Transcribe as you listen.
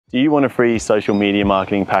Do you want a free social media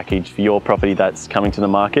marketing package for your property that's coming to the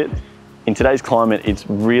market? In today's climate, it's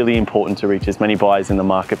really important to reach as many buyers in the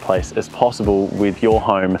marketplace as possible with your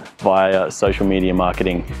home via social media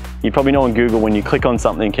marketing. You probably know on Google, when you click on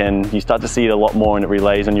something and you start to see it a lot more and it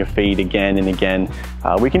relays on your feed again and again.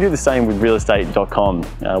 We can do the same with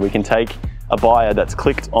realestate.com. We can take a buyer that's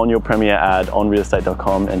clicked on your premier ad on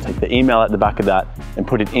realestate.com and take the email at the back of that and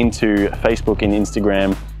put it into Facebook and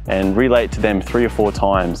Instagram and relay it to them 3 or 4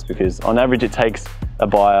 times, because on average it takes a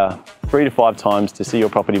buyer 3 to 5 times to see your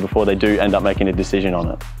property before they do end up making a decision on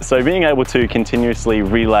it. So being able to continuously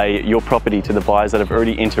relay your property to the buyers that have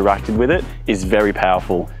already interacted with it is very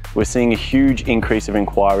powerful. We're seeing a huge increase of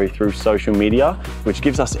inquiry through social media, which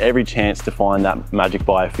gives us every chance to find that magic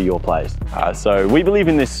buyer for your place. So we believe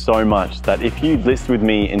in this so much that if you list with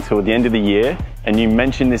me until the end of the year and you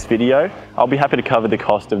mention this video, I'll be happy to cover the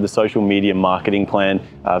cost of the social media marketing plan,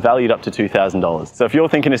 valued up to $2,000. So if you're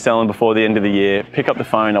thinking of selling before the end of the year, pick up the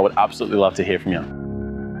phone. I would absolutely love to hear from you.